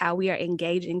mindful of how we are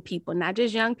engaging people, not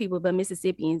just young people, but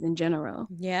Mississippians in general.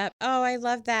 Yep. Oh, I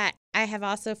love that. I have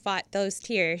also fought those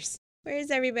tears. Where is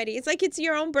everybody? It's like it's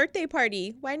your own birthday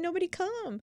party. Why did nobody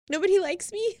come? Nobody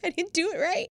likes me. I didn't do it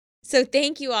right. So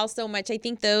thank you all so much. I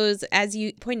think those, as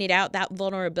you pointed out, that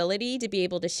vulnerability to be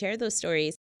able to share those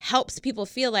stories helps people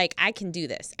feel like I can do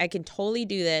this. I can totally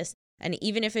do this. And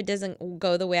even if it doesn't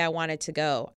go the way I want it to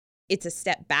go, it's a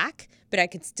step back, but I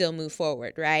can still move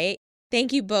forward, right?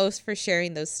 Thank you both for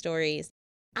sharing those stories.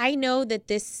 I know that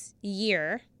this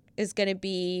year is going to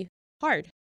be hard.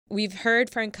 We've heard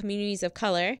from communities of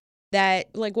color that,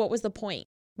 like, what was the point,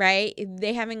 right?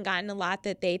 They haven't gotten a lot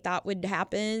that they thought would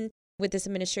happen with this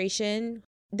administration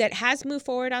that has moved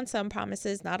forward on some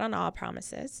promises, not on all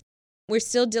promises. We're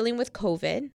still dealing with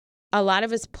COVID. A lot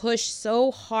of us pushed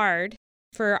so hard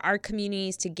for our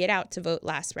communities to get out to vote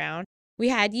last round. We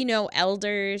had,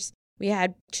 elders, we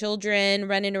had children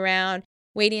running around,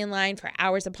 waiting in line for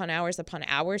hours upon hours upon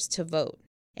hours to vote.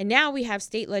 And now we have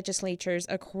state legislatures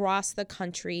across the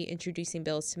country introducing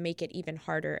bills to make it even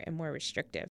harder and more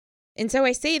restrictive. And so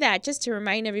I say that just to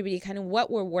remind everybody kind of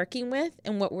what we're working with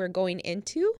and what we're going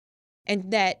into,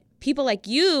 and that people like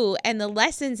you and the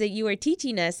lessons that you are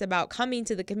teaching us about coming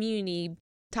to the community,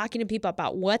 talking to people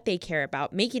about what they care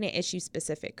about, making it issue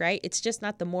specific, right? It's just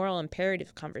not the moral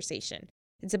imperative conversation.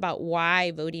 It's about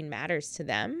why voting matters to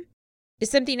them.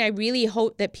 It's something I really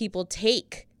hope that people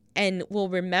take and will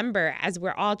remember as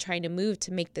we're all trying to move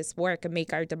to make this work and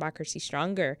make our democracy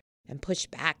stronger and push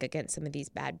back against some of these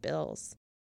bad bills.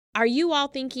 Are you all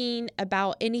thinking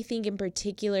about anything in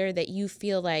particular that you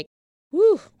feel like,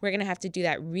 we're going to have to do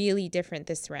that really different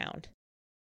this round?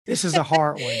 This is a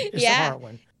hard one. It's a hard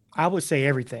one. I would say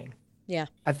everything. Yeah.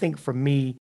 I think for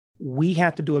me, we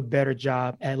have to do a better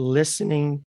job at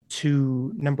listening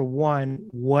to, number one,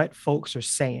 what folks are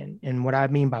saying. And what I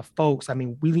mean by folks, I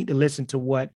mean, we need to listen to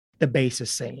what the base is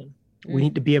saying. We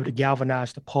need to be able to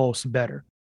galvanize the pulse better.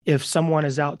 If someone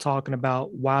is out talking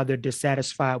about why they're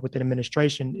dissatisfied with the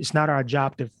administration, it's not our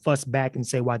job to fuss back and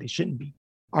say why they shouldn't be.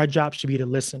 Our job should be to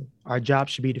listen. Our job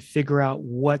should be to figure out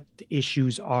what the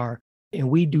issues are. And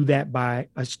we do that by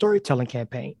a storytelling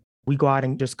campaign. We go out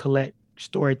and just collect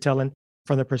storytelling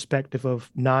from the perspective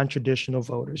of non-traditional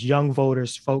voters, young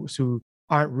voters, folks who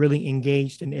aren't really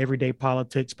engaged in everyday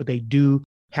politics, but they do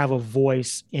have a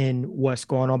voice in what's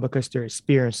going on because they're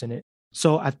experiencing it.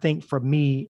 So I think for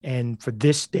me and for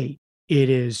this state, it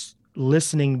is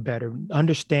listening better,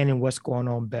 understanding what's going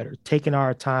on better, taking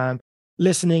our time,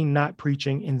 listening, not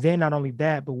preaching. And then not only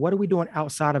that, but what are we doing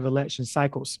outside of election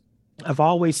cycles? I've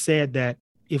always said that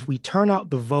if we turn out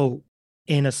the vote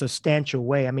in a substantial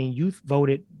way, I mean, youth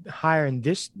voted higher in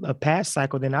this past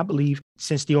cycle than I believe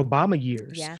since the Obama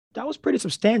years. Yeah. That was pretty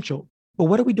substantial. But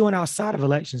what are we doing outside of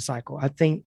election cycle? I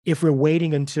think if we're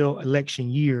waiting until election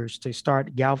years to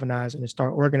start galvanizing and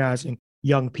start organizing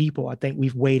young people, I think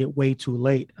we've waited way too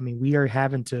late. I mean, we are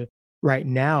having to right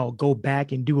now go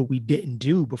back and do what we didn't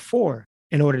do before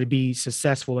in order to be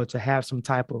successful or to have some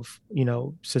type of,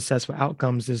 successful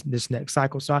outcomes this next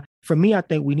cycle. So for me, I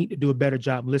think we need to do a better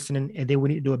job listening, and then we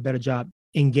need to do a better job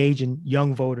engaging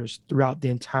young voters throughout the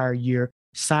entire year,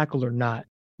 cycle or not,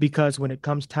 because when it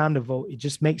comes time to vote, it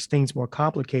just makes things more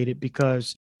complicated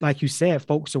because, like you said,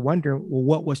 folks are wondering, well,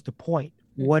 what was the point?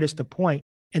 What is the point?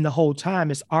 And the whole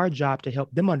time, it's our job to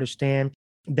help them understand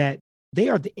that they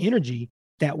are the energy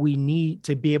that we need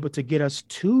to be able to get us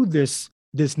to this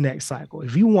next cycle.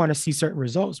 If you want to see certain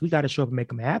results, we got to show up and make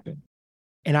them happen.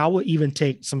 And I will even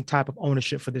take some type of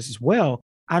ownership for this as well.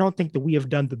 I don't think that we have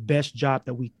done the best job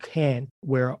that we can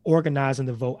where organizing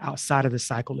the vote outside of the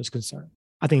cycle is concerned.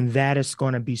 I think that is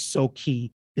going to be so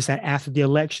key. Is that after the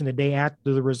election, the day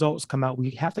after the results come out,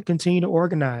 we have to continue to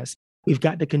organize. We've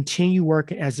got to continue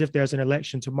working as if there's an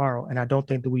election tomorrow. And I don't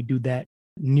think that we do that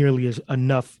nearly as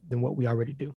enough than what we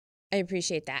already do. I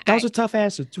appreciate that. That was a tough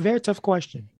answer. It's a very tough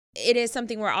question. It is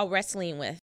something we're all wrestling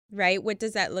with, right? What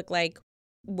does that look like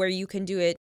where you can do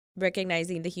it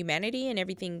recognizing the humanity and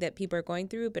everything that people are going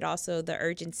through, but also the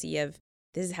urgency of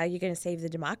this is how you're going to save the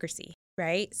democracy,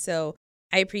 right? So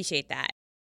I appreciate that.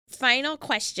 Final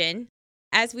question.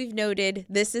 As we've noted,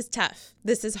 this is tough.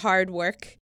 This is hard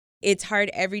work. It's hard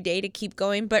every day to keep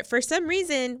going, but for some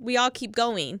reason, we all keep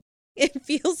going. It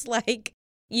feels like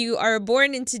you are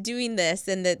born into doing this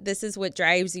and that this is what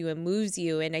drives you and moves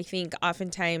you. And I think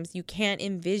oftentimes you can't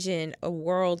envision a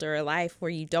world or a life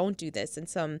where you don't do this in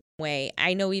some way.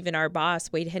 I know even our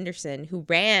boss, Wade Henderson, who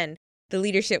ran the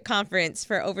leadership conference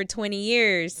for over 20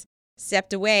 years,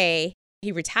 stepped away.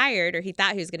 He retired, or he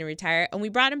thought he was going to retire, and we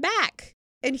brought him back.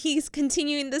 And he's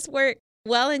continuing this work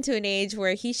well into an age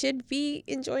where he should be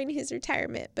enjoying his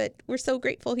retirement. But we're so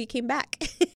grateful he came back.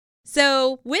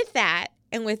 So with that,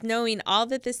 and with knowing all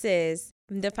that this is,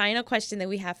 the final question that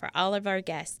we have for all of our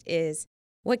guests is,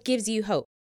 what gives you hope?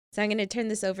 So I'm going to turn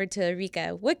this over to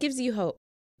Arekia. What gives you hope?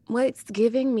 What's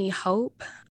giving me hope?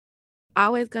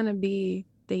 Always going to be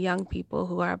the young people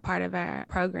who are a part of our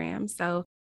program. So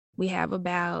we have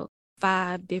about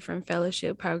 5 different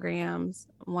fellowship programs.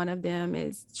 One of them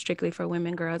is strictly for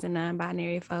women, girls, and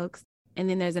non-binary folks. And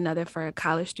then there's another for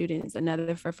college students,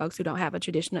 another for folks who don't have a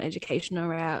traditional educational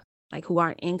route, like who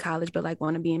aren't in college, but like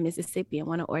want to be in Mississippi and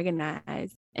want to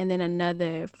organize. And then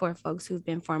another for folks who've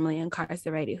been formerly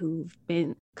incarcerated, who've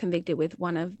been convicted with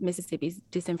one of Mississippi's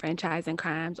disenfranchising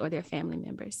crimes or their family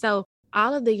members. So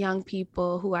all of the young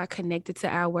people who are connected to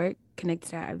our work,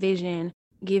 connected to our vision,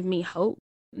 give me hope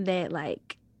that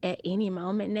like at any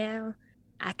moment now,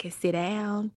 I can sit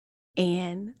down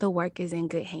and the work is in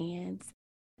good hands.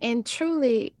 And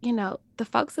truly, the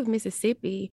folks of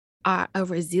Mississippi are a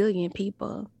resilient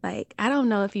people. Like, I don't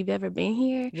know if you've ever been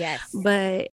here. Yes.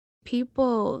 But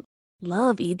people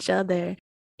love each other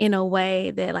in a way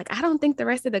that, like, I don't think the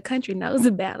rest of the country knows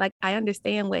about. Like, I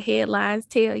understand what headlines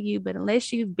tell you, but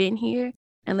unless you've been here,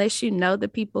 unless you know the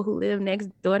people who live next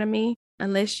door to me,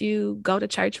 unless you go to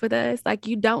church with us, like,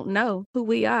 you don't know who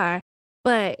we are.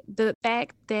 But the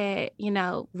fact that,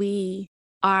 we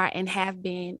are and have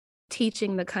been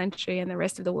teaching the country and the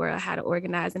rest of the world how to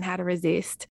organize and how to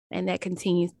resist, and that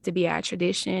continues to be our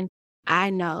tradition, I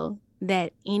know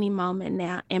that any moment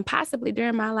now, and possibly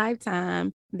during my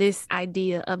lifetime, this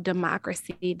idea of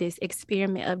democracy, this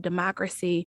experiment of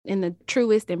democracy in the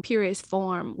truest and purest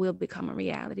form will become a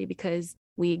reality because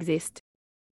we exist.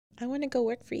 I want to go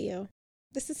work for you.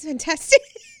 This is fantastic.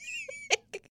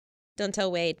 Don't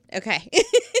tell Wade. Okay.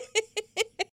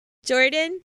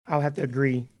 Jordan? I'll have to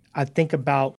agree. I think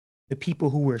about the people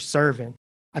who we're serving.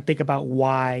 I think about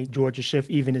why Georgia Shift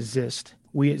even exists.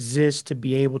 We exist to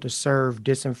be able to serve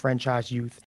disenfranchised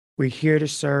youth. We're here to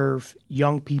serve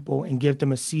young people and give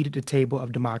them a seat at the table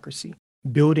of democracy,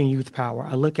 building youth power.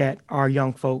 I look at our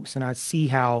young folks and I see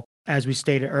how, as we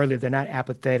stated earlier, they're not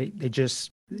apathetic. They just,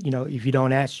 if you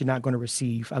don't ask, you're not going to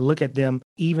receive. I look at them,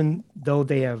 even though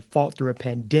they have fought through a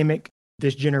pandemic.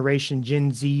 This generation,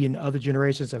 Gen Z and other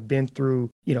generations have been through,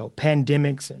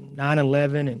 pandemics and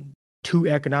 9/11 and two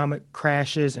economic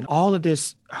crashes and all of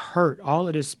this hurt, all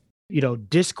of this,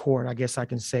 discord, I guess I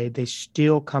can say, they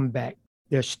still come back.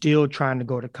 They're still trying to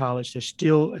go to college. They're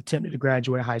still attempting to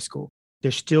graduate high school.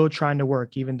 They're still trying to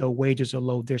work, even though wages are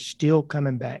low. They're still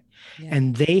coming back. Yeah.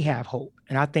 And they have hope.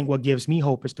 And I think what gives me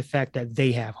hope is the fact that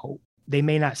they have hope. They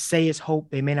may not say it's hope.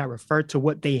 They may not refer to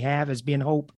what they have as being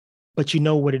hope, but you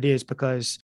know what it is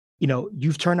because,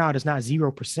 youth turnout is not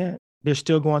 0%. They're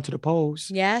still going to the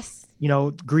polls. Yes.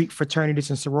 Greek fraternities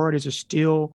and sororities are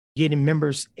still getting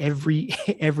members every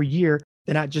year.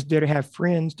 They're not just there to have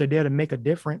friends. They're there to make a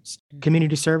difference. Mm-hmm.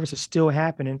 Community service is still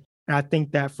happening. And I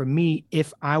think that for me,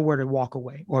 if I were to walk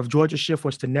away or if Georgia Shift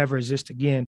was to never exist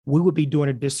again, we would be doing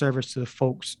a disservice to the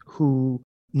folks who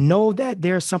know that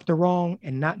there's something wrong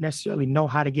and not necessarily know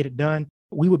how to get it done.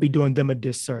 We would be doing them a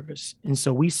disservice. And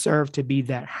so we serve to be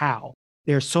that how.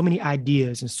 There are so many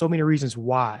ideas and so many reasons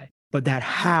why, but that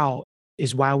how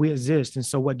is why we exist. And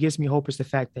so what gives me hope is the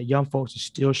fact that young folks are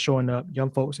still showing up. Young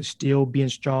folks are still being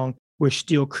strong. We're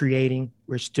still creating.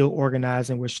 We're still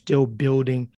organizing. We're still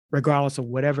building, regardless of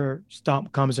whatever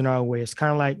stomp comes in our way. It's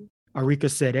kind of like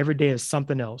Arekia said, every day is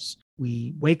something else.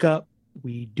 We wake up,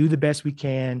 we do the best we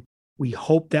can. We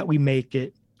hope that we make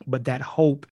it, but that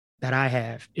hope that I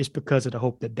have is because of the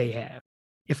hope that they have.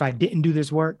 If I didn't do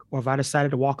this work or if I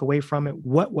decided to walk away from it,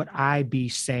 what would I be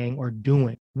saying or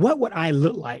doing? What would I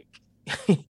look like?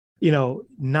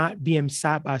 Not being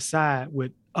side by side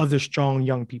with other strong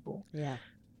young people. Yeah.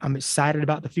 I'm excited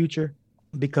about the future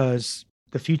because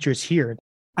the future is here.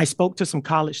 I spoke to some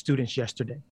college students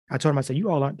yesterday. I told them, I said,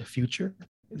 you all aren't the future.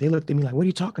 They looked at me like, what are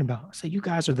you talking about? I said, you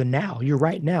guys are the now. You're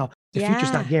right now. The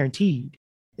future's not guaranteed.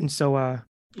 And so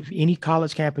if any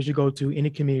college campus you go to, any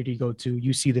community you go to,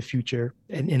 you see the future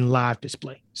in live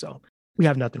display. So we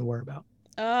have nothing to worry about.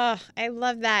 Oh, I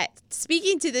love that.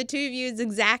 Speaking to the two of you is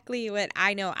exactly what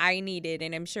I know I needed.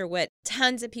 And I'm sure what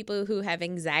tons of people who have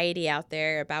anxiety out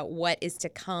there about what is to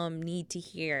come need to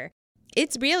hear.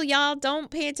 It's real, y'all.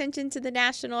 Don't pay attention to the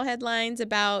national headlines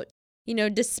about,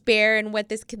 despair and what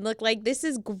this can look like. This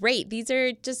is great. These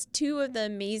are just two of the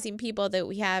amazing people that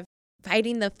we have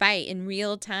fighting the fight in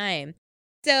real time.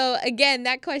 So again,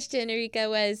 that question, Arekia,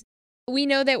 was, we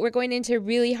know that we're going into a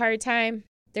really hard time.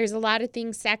 There's a lot of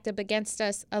things stacked up against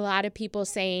us. A lot of people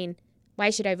saying, why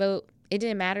should I vote? It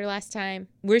didn't matter last time.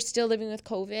 We're still living with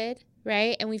COVID,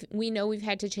 right? And we know we've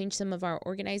had to change some of our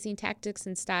organizing tactics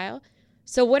and style.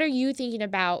 So what are you thinking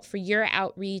about for your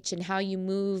outreach and how you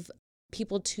move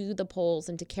people to the polls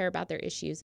and to care about their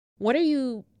issues? What are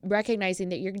you recognizing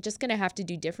that you're just going to have to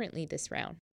do differently this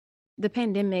round? The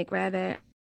pandemic, rather,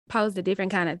 posed a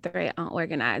different kind of threat on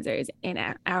organizers and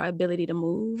our ability to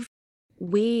move.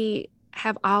 We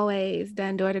have always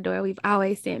done door-to-door. We've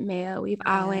always sent mail. We've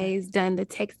always done the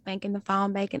text bank and the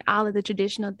phone bank and all of the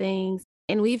traditional things.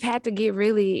 And we've had to get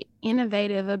really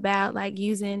innovative about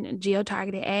using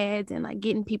geo-targeted ads and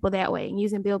getting people that way and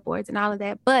using billboards and all of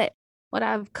that. But what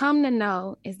I've come to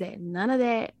know is that none of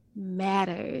that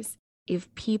matters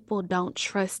if people don't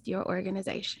trust your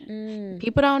organization.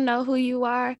 People don't know who you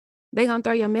are, they're going to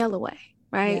throw your mail away,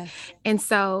 right? Yeah. And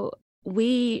so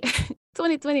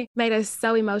 2020 made us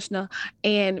so emotional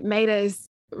and made us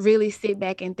really sit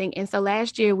back and think. And so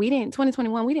last year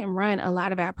 2021, we didn't run a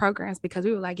lot of our programs because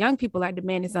we were like, young people are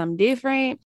demanding something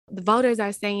different. The voters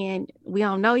are saying, we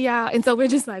don't know y'all. And so we're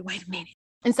just like, wait a minute.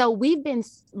 And so we've been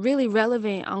really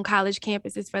relevant on college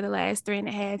campuses for the last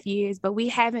 3.5 years, but we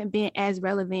haven't been as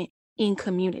relevant in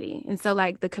community. And so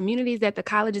the communities that the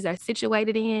colleges are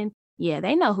situated in, yeah,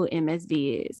 they know who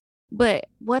MSV is. But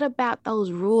what about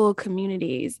those rural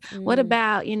communities? What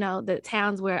about, the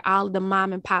towns where all the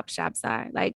mom and pop shops are?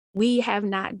 We have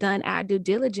not done our due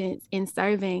diligence in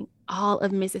serving all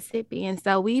of Mississippi. And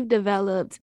so we've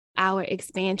developed our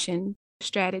expansion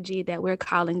strategy that we're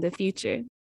calling the future.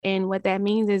 And what that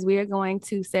means is we're going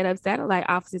to set up satellite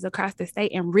offices across the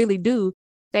state and really do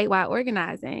statewide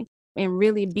organizing and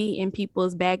really be in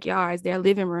people's backyards, their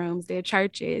living rooms, their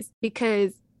churches,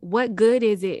 because what good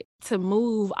is it to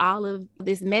move all of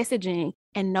this messaging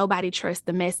and nobody trusts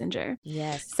the messenger?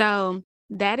 Yes. So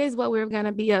that is what we're going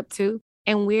to be up to.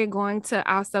 And we're going to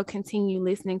also continue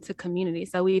listening to community.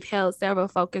 So we've held several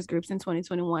focus groups in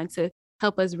 2021 to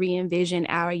help us re-envision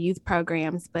our youth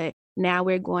programs. But now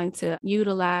we're going to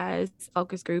utilize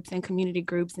focus groups and community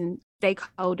groups and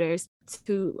stakeholders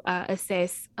to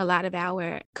assess a lot of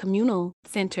our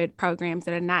communal-centered programs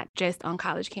that are not just on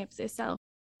college campuses. So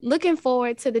looking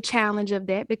forward to the challenge of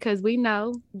that, because we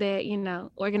know that,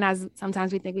 organizers,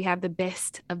 sometimes we think we have the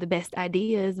best of the best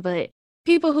ideas, but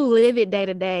people who live it day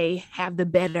to day have the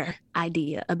better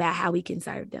idea about how we can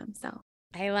serve them. So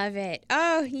I love it.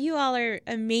 Oh, you all are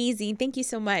amazing. Thank you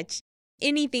so much.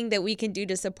 anything that we can do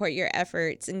to support your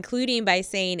efforts, including by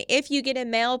saying, if you get a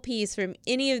mail piece from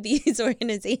any of these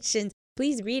organizations,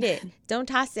 please read it. Don't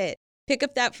toss it. Pick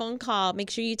up that phone call. Make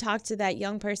sure you talk to that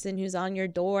young person who's on your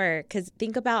door, because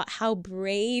think about how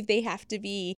brave they have to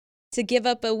be to give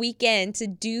up a weekend to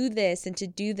do this and to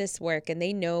do this work. And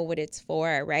they know what it's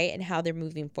for, right? And how they're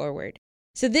moving forward.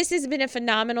 So this has been a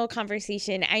phenomenal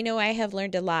conversation. I know I have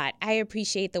learned a lot. I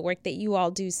appreciate the work that you all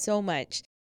do so much.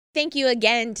 Thank you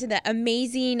again to the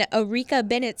amazing Arekia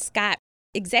Bennett-Scott,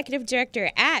 Executive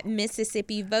Director at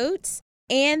Mississippi Votes,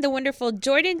 and the wonderful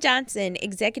Jordan Johnson,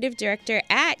 Executive Director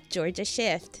at Georgia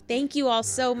Shift. Thank you all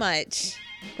so much.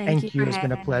 Thank you. It's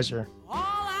been a pleasure. All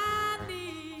I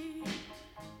need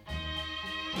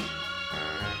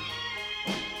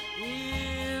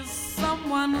is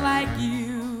someone like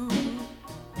you,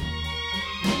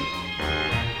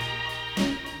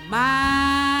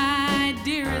 my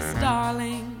dearest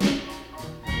darling.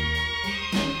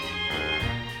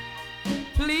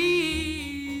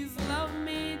 Please love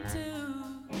me too.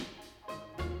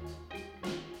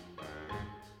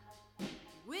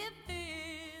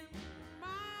 Within my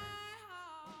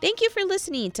heart. Thank you for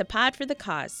listening to Pod for the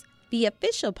Cause, the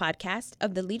official podcast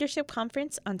of the Leadership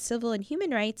Conference on Civil and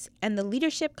Human Rights and the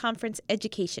Leadership Conference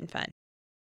Education Fund.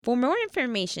 For more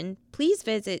information, please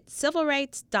visit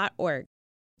civilrights.org.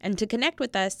 And to connect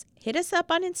with us, hit us up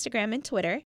on Instagram and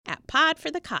Twitter at Pod for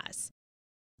the Cause.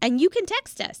 And you can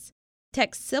text us.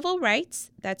 Text Civil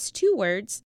Rights, that's 2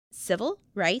 words, Civil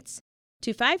Rights,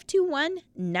 to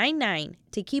 52199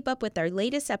 to keep up with our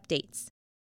latest updates.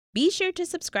 Be sure to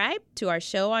subscribe to our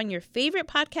show on your favorite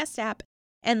podcast app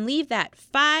and leave that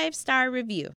 5-star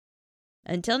review.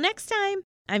 Until next time,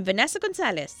 I'm Vanessa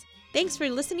Gonzalez. Thanks for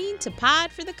listening to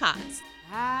Pod for the Cause.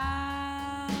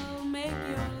 I'll make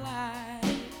you